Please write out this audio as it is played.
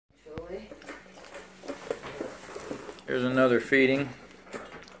Here's another feeding.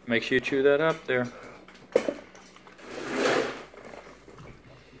 Make sure you chew that up there.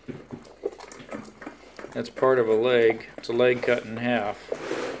 That's part of a leg. It's a leg cut in half.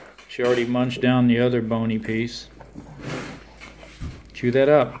 She already munched down the other bony piece. Chew that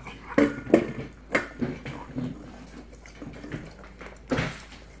up.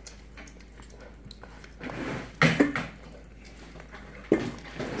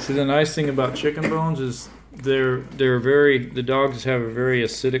 See, the nice thing about chicken bones is the dogs have a very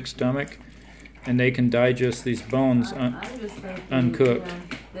acidic stomach, and they can digest these bones uncooked.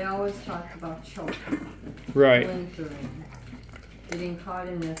 They always talk about choking. Right. Lingering, getting caught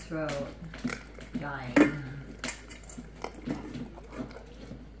in the throat, dying.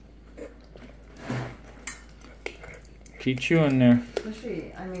 Keep chewing there.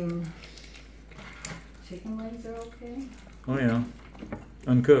 Especially, I mean, chicken legs are okay. Oh yeah,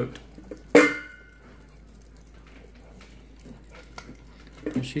 uncooked.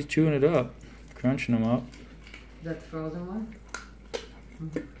 And she's chewing it up, crunching them up. Is that the frozen one?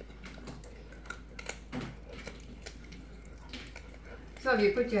 Mm-hmm. So have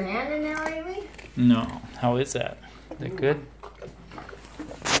you put your hand in there lately? No. How is that? Is that good?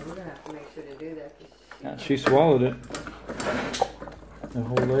 We're gonna have to make sure to do that. Yeah, she swallowed it. A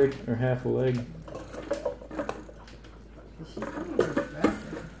whole leg, or half a leg. She's pretty aggressive.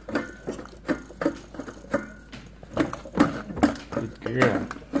 Good girl.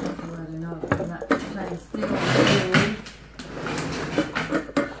 Let her know I'm not trying to steal food.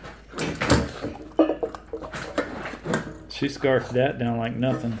 She scarfed that down like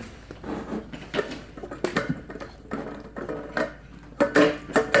nothing.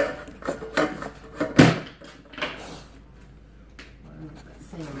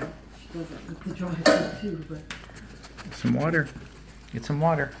 Some water. Get some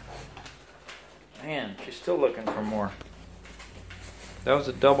water. Man, she's still looking for more. That was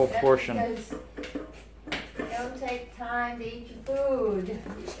a double portion. Because you don't take time to eat your food.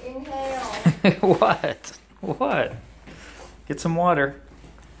 Inhale. What? What? Get some water.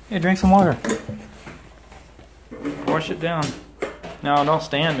 Hey, drink some water. Wash it down. No, don't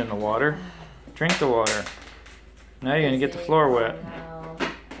stand in the water. Drink the water. Now you're going to get the floor wet.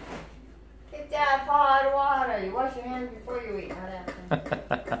 Get that hot water. You wash your hands before you eat, not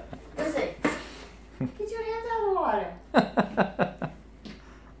after. Listen. Get your hands out of the water.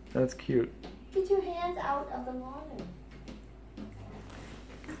 That's cute. Get your hands out of the water.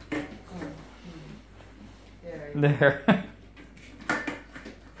 There.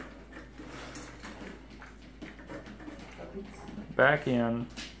 Back in.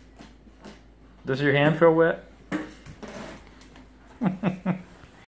 Does your hand feel wet?